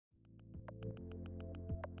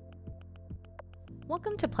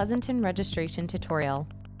Welcome to Pleasanton Registration Tutorial.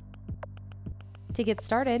 To get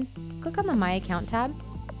started, click on the My Account tab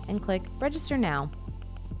and click Register Now.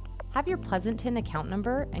 Have your Pleasanton account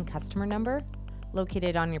number and customer number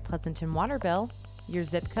located on your Pleasanton water bill, your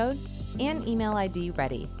zip code, and email ID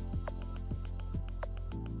ready.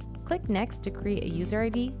 Click Next to create a user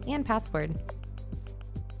ID and password.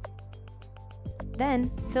 Then,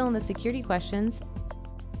 fill in the security questions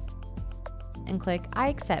and click I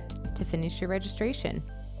accept to finish your registration.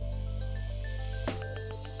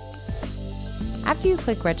 After you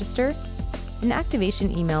click Register, an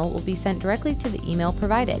activation email will be sent directly to the email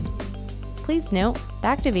provided. Please note, the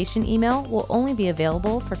activation email will only be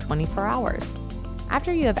available for 24 hours.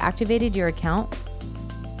 After you have activated your account,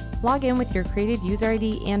 log in with your created user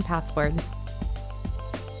ID and password.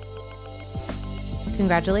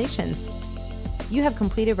 Congratulations! You have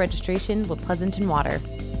completed registration with Pleasanton Water.